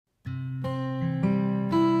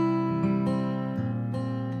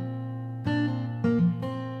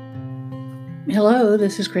Hello,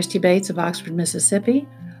 this is Christy Bates of Oxford, Mississippi.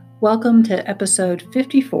 Welcome to episode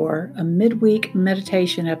 54, a midweek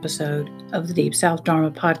meditation episode of the Deep South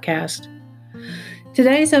Dharma podcast.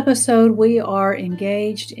 Today's episode, we are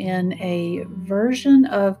engaged in a version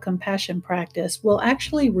of compassion practice. We'll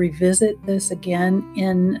actually revisit this again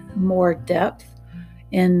in more depth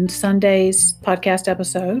in Sunday's podcast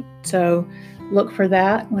episode. So look for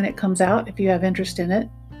that when it comes out if you have interest in it.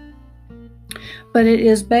 But it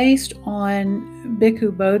is based on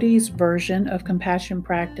Bhikkhu Bodhi's version of compassion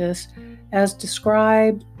practice as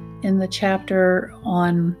described in the chapter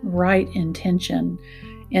on right intention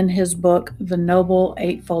in his book, The Noble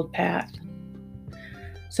Eightfold Path.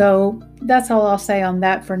 So that's all I'll say on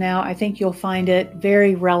that for now. I think you'll find it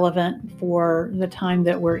very relevant for the time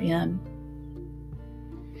that we're in.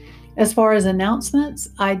 As far as announcements,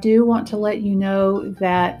 I do want to let you know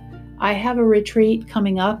that I have a retreat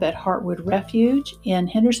coming up at Heartwood Refuge in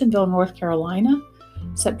Hendersonville, North Carolina,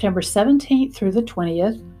 September 17th through the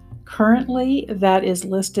 20th. Currently, that is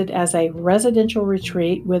listed as a residential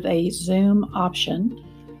retreat with a Zoom option.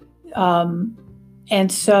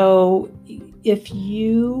 And so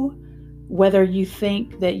whether you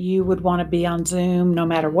think that you would want to be on Zoom no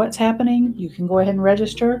matter what's happening, you can go ahead and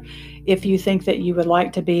register. If you think that you would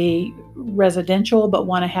like to be residential but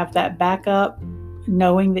want to have that backup,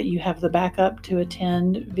 knowing that you have the backup to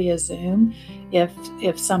attend via Zoom,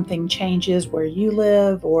 if something changes where you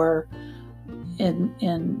live or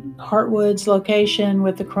in Heartwood's location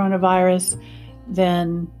with the coronavirus,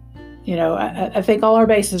 then I think all our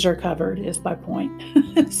bases are covered is my point.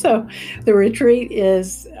 So the retreat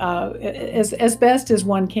is as best as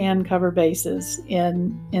one can cover bases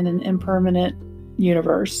in an impermanent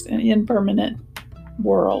universe, an impermanent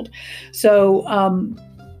world. So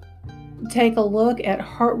take a look at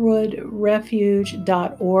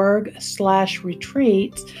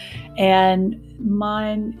heartwoodrefuge.org/retreats, and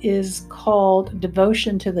mine is called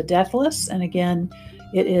Devotion to the Deathless, and again,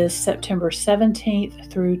 it is September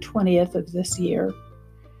 17th through 20th of this year.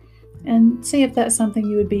 And see if that's something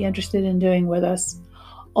you would be interested in doing with us.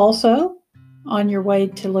 Also, on your way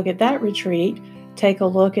to look at that retreat, take a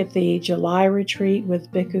look at the July retreat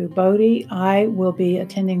with Bhikkhu Bodhi. I will be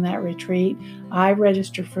attending that retreat. I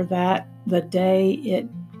registered for that the day it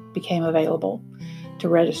became available to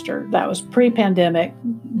register. That was pre-pandemic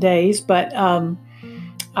days, but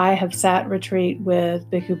I have sat retreat with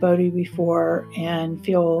Bhikkhu Bodhi before and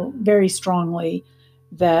feel very strongly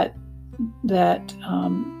that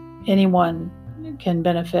anyone can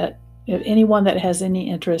benefit. If anyone that has any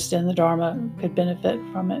interest in the Dharma could benefit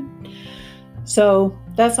from it. So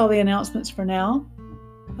that's all the announcements for now.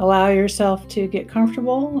 Allow yourself to get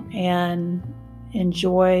comfortable and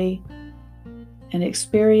enjoy an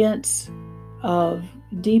experience of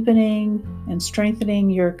deepening and strengthening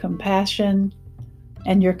your compassion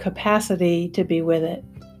and your capacity to be with it.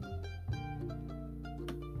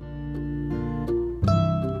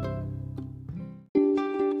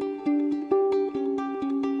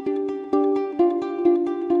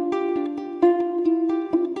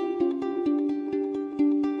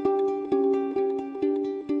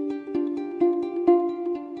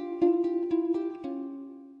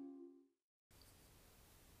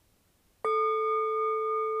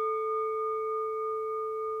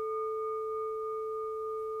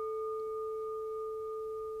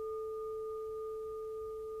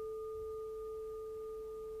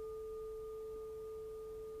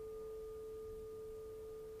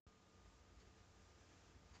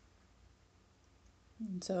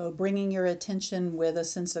 So bringing your attention with a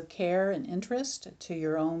sense of care and interest to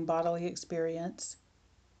your own bodily experience.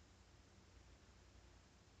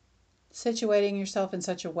 Situating yourself in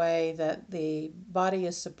such a way that the body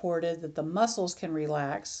is supported, that the muscles can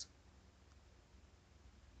relax.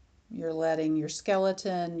 You're letting your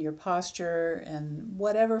skeleton, your posture, and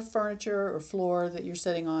whatever furniture or floor that you're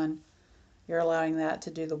sitting on, you're allowing that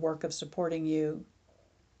to do the work of supporting you.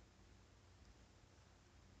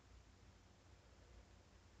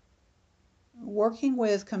 Working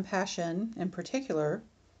with compassion in particular,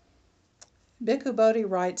 Bhikkhu Bodhi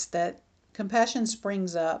writes that compassion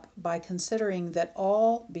springs up by considering that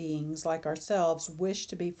all beings like ourselves wish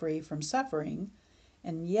to be free from suffering,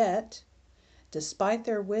 and yet, despite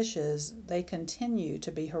their wishes, they continue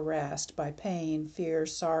to be harassed by pain, fear,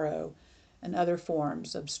 sorrow, and other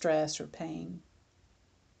forms of stress or pain.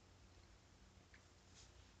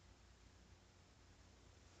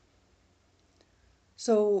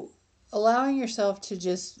 So allowing yourself to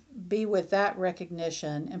just be with that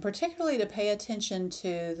recognition, and particularly to pay attention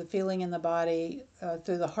to the feeling in the body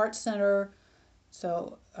through the heart center,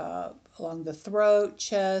 so along the throat,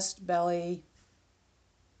 chest, belly,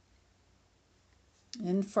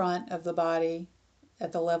 in front of the body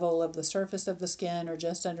at the level of the surface of the skin or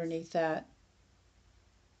just underneath that.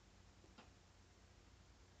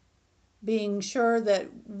 Being sure that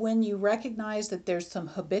when you recognize that there's some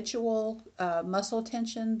habitual muscle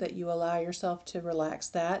tension, that you allow yourself to relax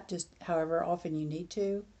that just however often you need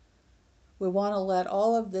to. We want to let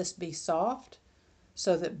all of this be soft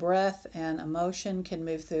so that breath and emotion can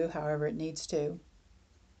move through however it needs to.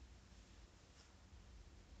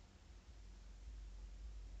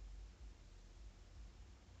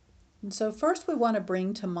 And so, first, we want to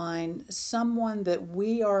bring to mind someone that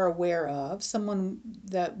we are aware of, someone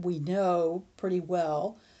that we know pretty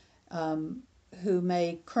well, um, who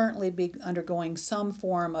may currently be undergoing some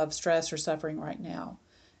form of stress or suffering right now.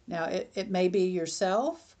 Now, it may be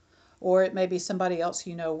yourself, or it may be somebody else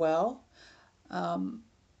you know well.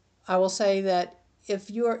 I will say that if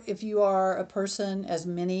you are a person, as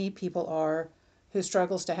many people are, who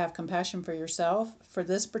struggles to have compassion for yourself, for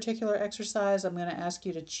this particular exercise, I'm going to ask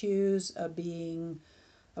you to choose a being,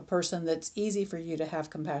 a person that's easy for you to have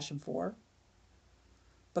compassion for.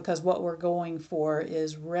 Because what we're going for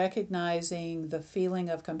is recognizing the feeling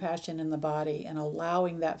of compassion in the body and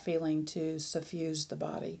allowing that feeling to suffuse the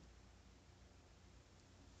body.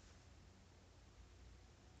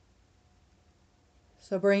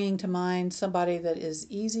 So, bringing to mind somebody that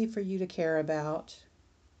is easy for you to care about.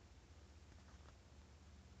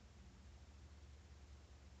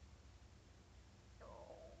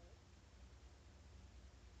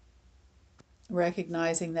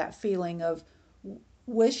 Recognizing that feeling of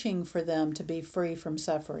wishing for them to be free from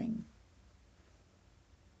suffering,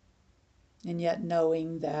 and yet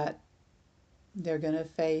knowing that they're going to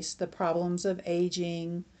face the problems of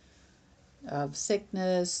aging, of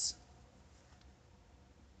sickness,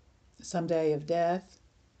 someday of death,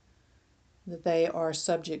 that they are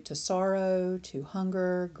subject to sorrow, to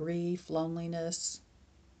hunger, grief, loneliness.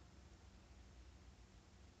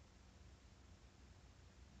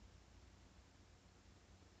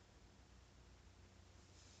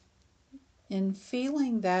 In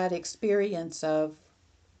feeling that experience of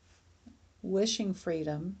wishing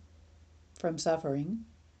freedom from suffering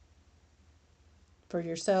for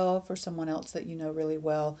yourself or someone else that you know really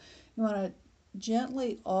well, you want to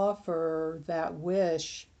gently offer that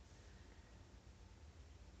wish.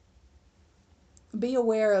 Be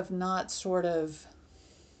aware of not sort of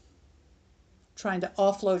trying to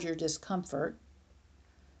offload your discomfort.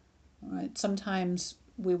 Right? Sometimes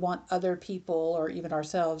we want other people or even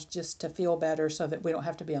ourselves just to feel better so that we don't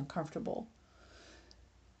have to be uncomfortable.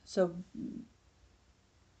 So,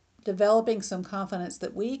 developing some confidence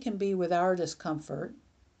that we can be with our discomfort,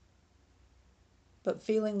 but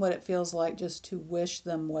feeling what it feels like just to wish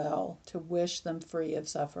them well, to wish them free of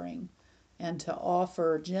suffering, and to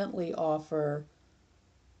offer, gently offer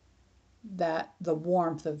that the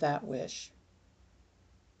warmth of that wish.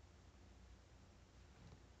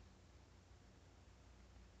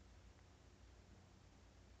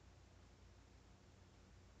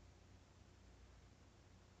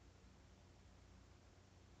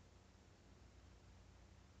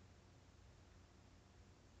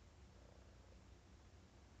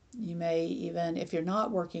 You may even, if you're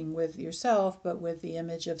not working with yourself, but with the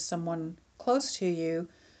image of someone close to you,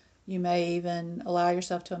 you may even allow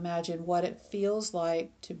yourself to imagine what it feels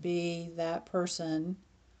like to be that person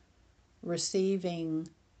receiving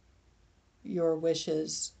your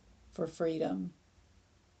wishes for freedom,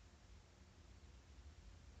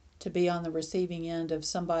 to be on the receiving end of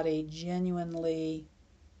somebody genuinely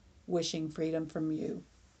wishing freedom from you,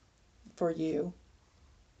 for you,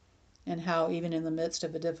 and how even in the midst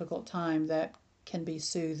of a difficult time that can be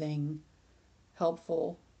soothing,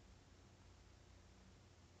 helpful.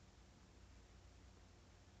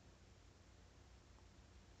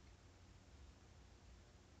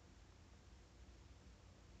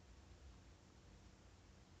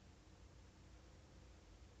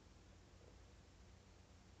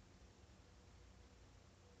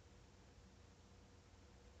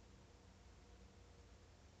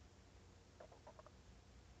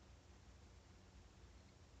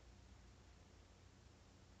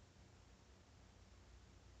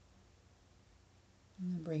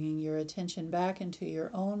 Bringing your attention back into your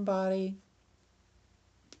own body.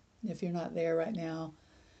 If you're not there right now,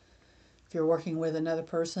 if you're working with another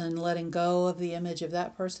person, letting go of the image of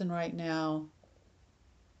that person right now,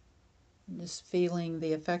 just feeling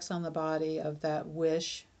the effects on the body of that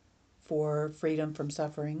wish for freedom from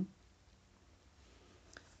suffering.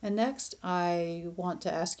 And next, I want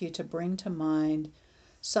to ask you to bring to mind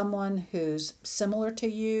someone who's similar to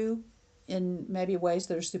you in maybe ways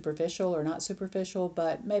that are superficial or not superficial,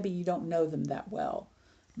 but maybe you don't know them that well.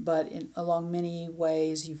 but along many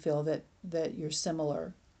ways you feel that you're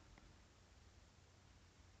similar.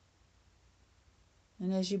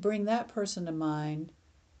 And as you bring that person to mind,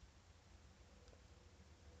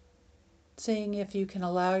 seeing if you can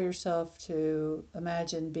allow yourself to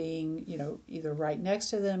imagine being, either right next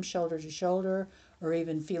to them, shoulder to shoulder, or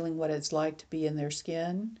even feeling what it's like to be in their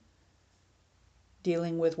skin,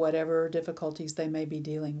 dealing with whatever difficulties they may be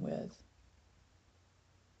dealing with.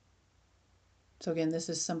 So again, this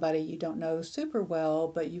is somebody you don't know super well,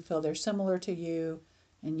 but you feel they're similar to you,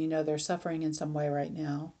 and you know they're suffering in some way right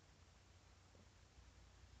now.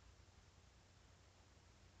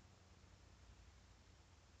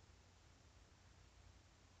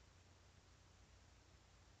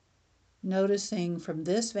 Noticing from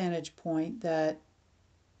this vantage point that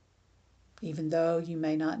even though you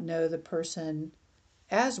may not know the person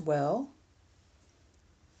as well,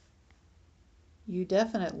 you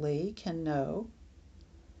definitely can know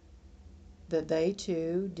that they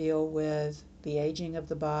too deal with the aging of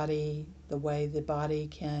the body, the way the body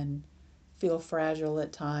can feel fragile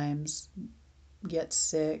at times, get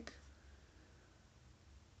sick.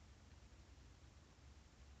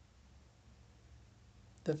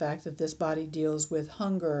 The fact that this body deals with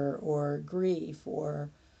hunger or grief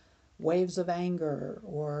or waves of anger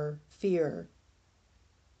or fear,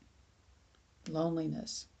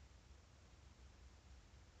 loneliness.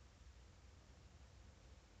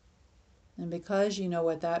 And because you know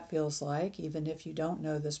what that feels like, even if you don't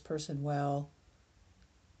know this person well,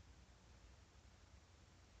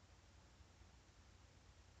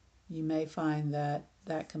 you may find that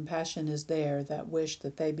that compassion is there, that wish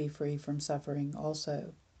that they be free from suffering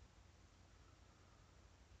also.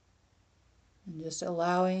 And just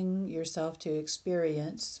allowing yourself to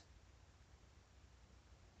experience,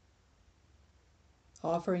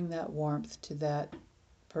 offering that warmth to that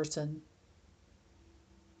person,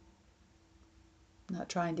 not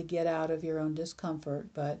trying to get out of your own discomfort,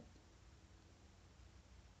 but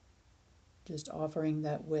just offering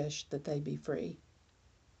that wish that they be free,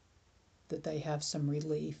 that they have some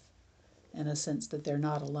relief and a sense that they're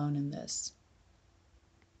not alone in this.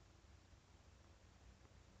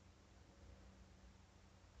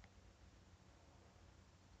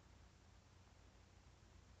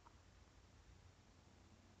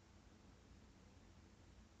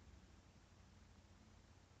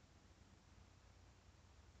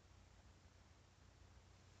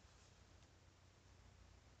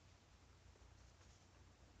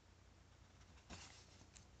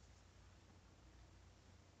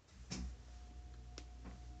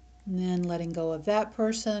 And then letting go of that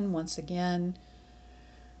person, once again,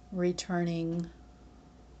 returning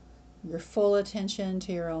your full attention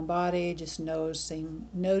to your own body, just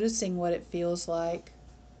noticing what it feels like.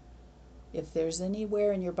 If there's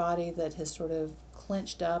anywhere in your body that has sort of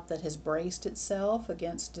clenched up, that has braced itself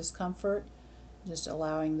against discomfort, just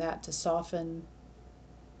allowing that to soften.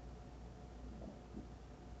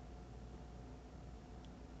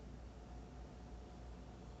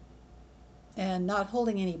 And not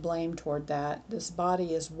holding any blame toward that. This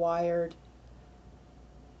body is wired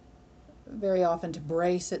very often to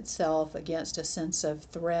brace itself against a sense of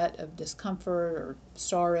threat, of discomfort, or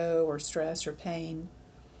sorrow, or stress, or pain.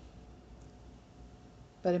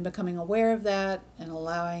 But in becoming aware of that and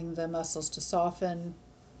allowing the muscles to soften,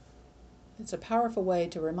 it's a powerful way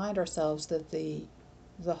to remind ourselves that the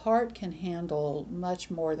heart can handle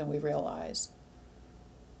much more than we realize.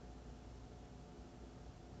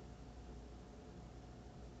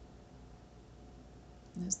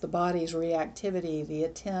 It's the body's reactivity, the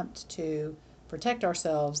attempt to protect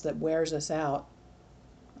ourselves, that wears us out,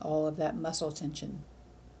 all of that muscle tension.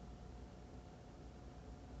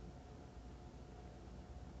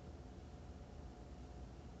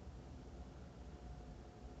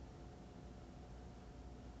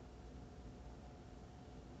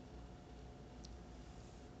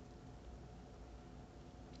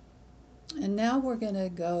 And now we're going to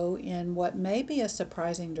go in what may be a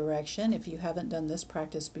surprising direction if you haven't done this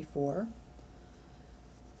practice before.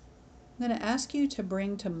 I'm going to ask you to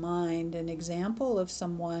bring to mind an example of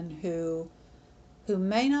someone who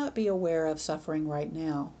may not be aware of suffering right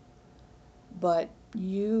now, but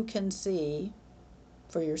you can see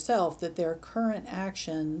for yourself that their current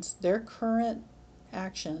actions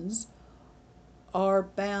are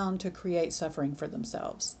bound to create suffering for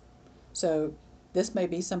themselves. So this may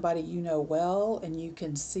be somebody you know well, and you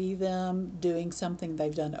can see them doing something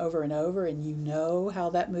they've done over and over, and you know how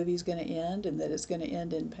that movie's going to end and that it's going to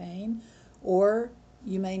end in pain. Or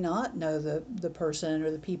you may not know the person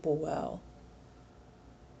or the people well.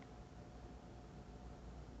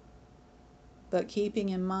 but keeping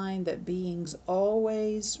in mind that beings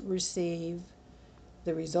always receive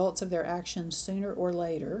the results of their actions sooner or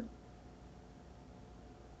later.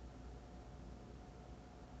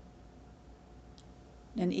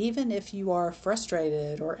 And even if you are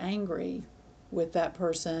frustrated or angry with that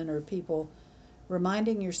person or people,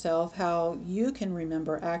 reminding yourself how you can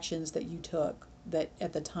remember actions that you took that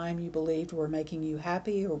at the time you believed were making you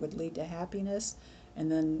happy or would lead to happiness,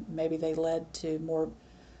 and then maybe they led to more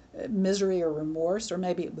misery or remorse, or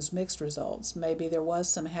maybe it was mixed results. Maybe there was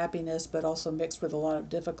some happiness but also mixed with a lot of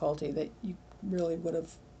difficulty that you really would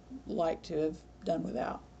have liked to have done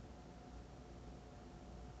without.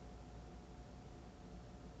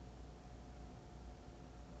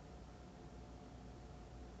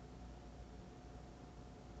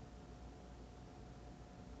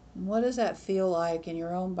 And what does that feel like in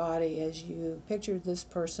your own body as you picture this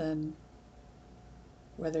person,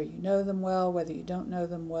 whether you know them well, whether you don't know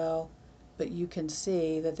them well, but you can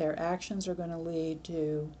see that their actions are going to lead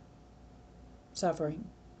to suffering,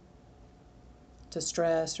 to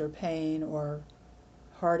stress or pain or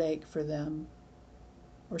heartache for them,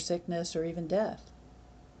 or sickness or even death.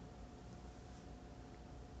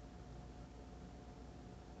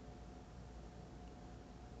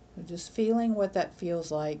 So just feeling what that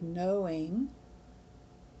feels like, knowing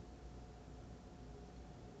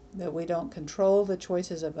that we don't control the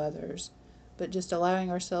choices of others, but just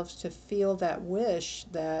allowing ourselves to feel that wish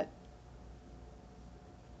that,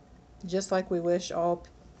 just like we wish all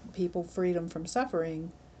people freedom from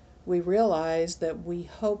suffering, we realize that we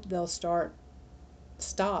hope they'll stop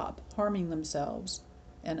harming themselves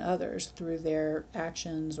and others through their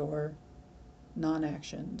actions or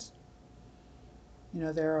non-actions.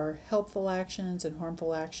 There are helpful actions and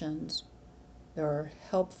harmful actions. There are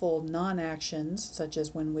helpful non-actions, such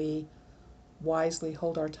as when we wisely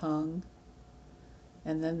hold our tongue.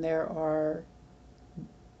 And then there are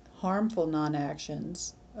harmful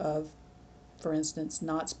non-actions of, for instance,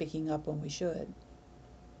 not speaking up when we should.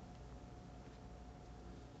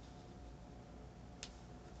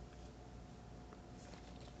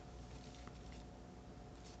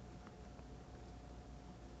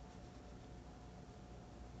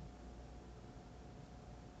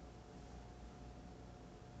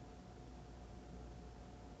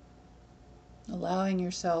 Allowing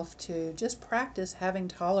yourself to just practice having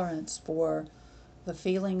tolerance for the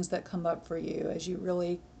feelings that come up for you as you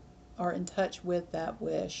really are in touch with that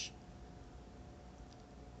wish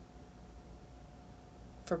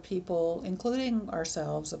for people, including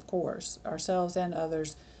ourselves, of course, ourselves and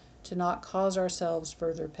others, to not cause ourselves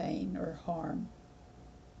further pain or harm.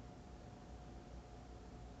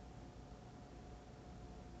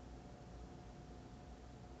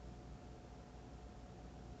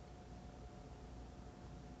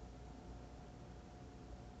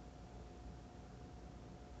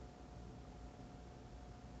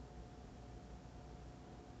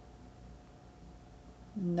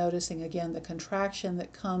 Noticing again the contraction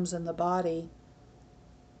that comes in the body,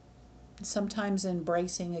 sometimes in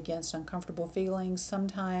bracing against uncomfortable feelings,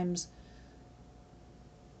 sometimes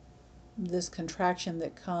this contraction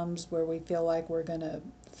that comes where we feel like we're going to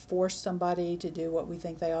force somebody to do what we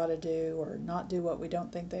think they ought to do or not do what we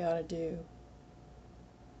don't think they ought to do.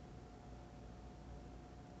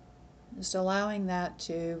 Just allowing that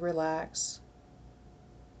to relax.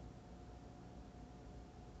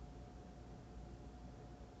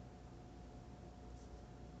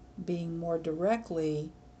 Being more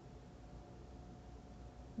directly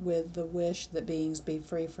with the wish that beings be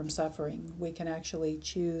free from suffering, we can actually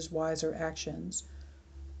choose wiser actions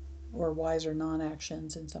or wiser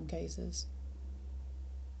non-actions in some cases.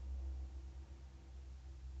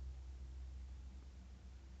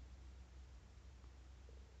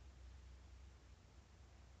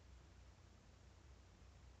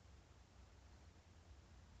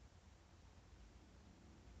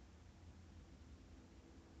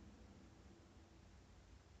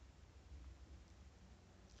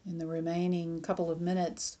 In the remaining couple of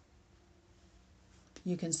minutes,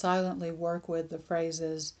 you can silently work with the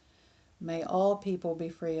phrases, may all people be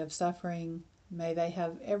free of suffering, may they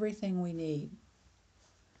have everything we need.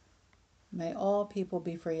 May all people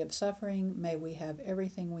be free of suffering, may we have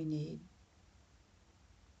everything we need.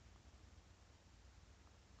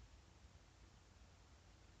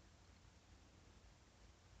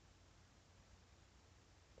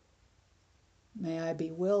 May I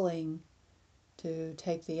be willing to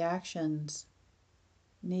take the actions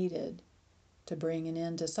needed to bring an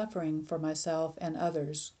end to suffering for myself and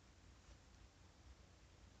others.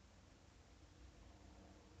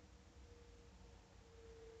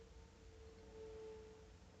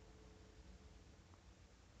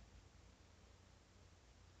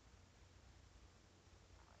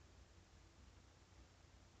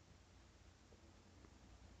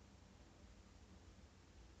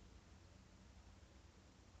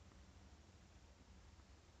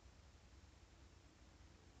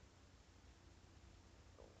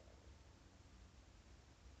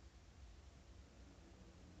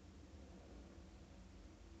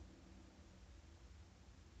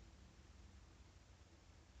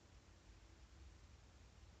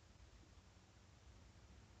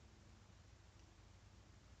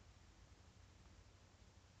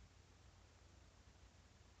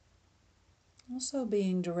 Also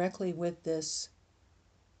being directly with this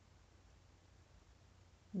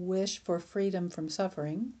wish for freedom from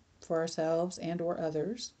suffering for ourselves and or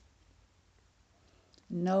others,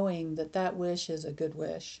 knowing that that wish is a good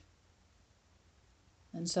wish.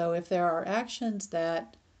 And so if there are actions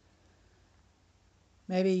that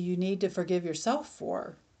maybe you need to forgive yourself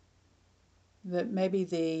for, that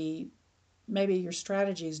maybe your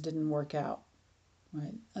strategies didn't work out,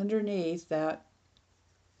 right? Underneath that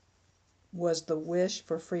was the wish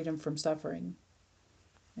for freedom from suffering.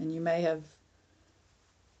 And you may have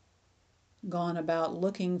gone about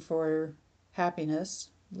looking for happiness,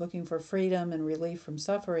 looking for freedom and relief from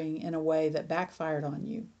suffering in a way that backfired on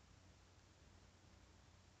you.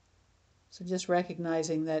 So just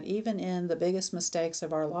recognizing that even in the biggest mistakes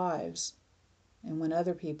of our lives, and when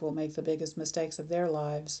other people make the biggest mistakes of their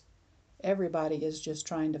lives, everybody is just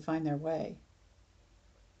trying to find their way.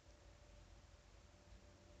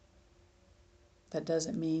 That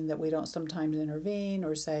doesn't mean that we don't sometimes intervene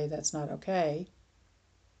or say that's not okay.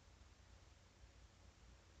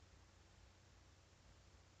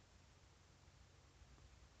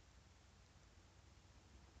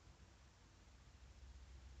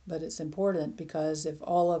 But it's important because if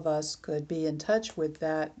all of us could be in touch with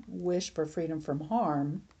that wish for freedom from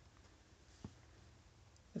harm,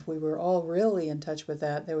 if we were all really in touch with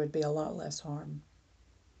that, there would be a lot less harm.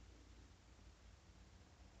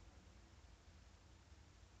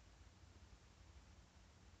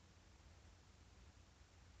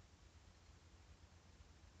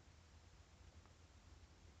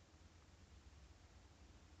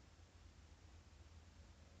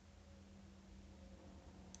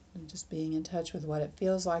 And just being in touch with what it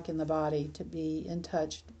feels like in the body to be in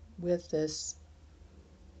touch with this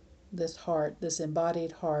heart, this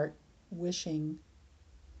embodied heart, wishing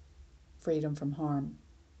freedom from harm.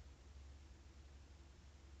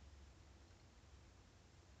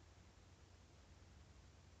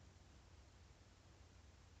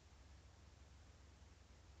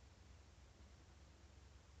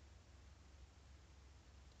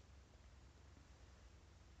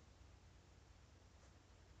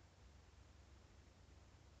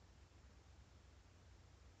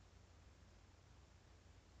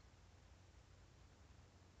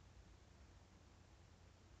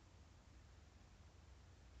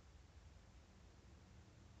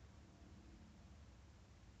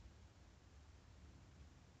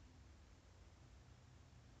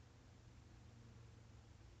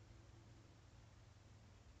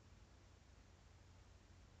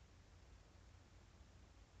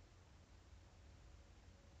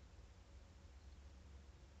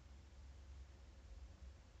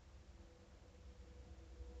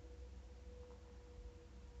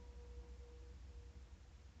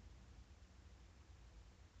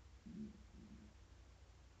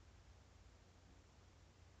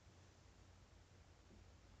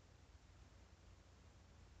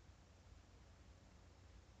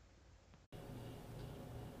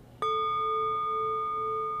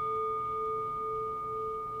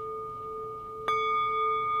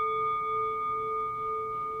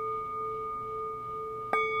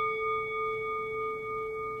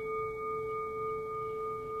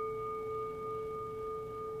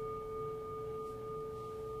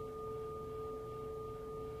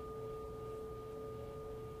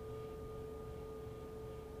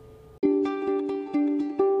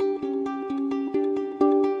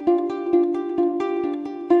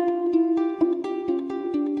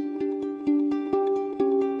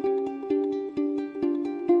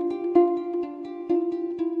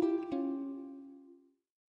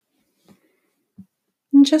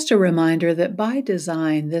 And just a reminder that by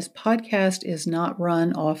design, this podcast is not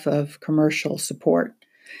run off of commercial support.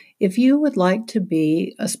 If you would like to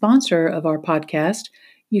be a sponsor of our podcast,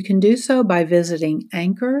 you can do so by visiting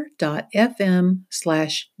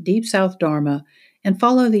anchor.fm/Deep South Dharma and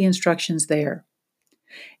follow the instructions there.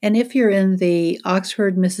 And if you're in the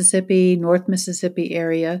Oxford, Mississippi, North Mississippi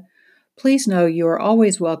area, please know you are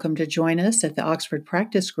always welcome to join us at the Oxford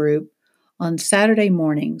Practice Group on Saturday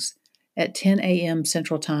mornings at 10 a.m.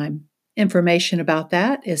 Central Time. Information about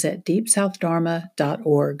that is at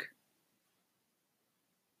deepsouthdharma.org.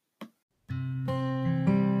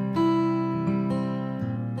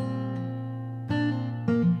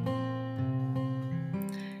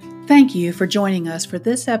 Thank you for joining us for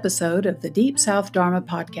this episode of the Deep South Dharma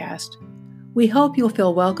podcast. We hope you'll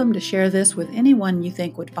feel welcome to share this with anyone you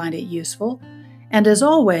think would find it useful. And as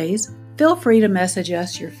always, feel free to message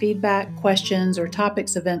us your feedback, questions, or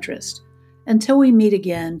topics of interest. Until we meet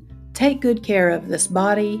again, take good care of this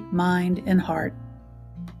body, mind, and heart.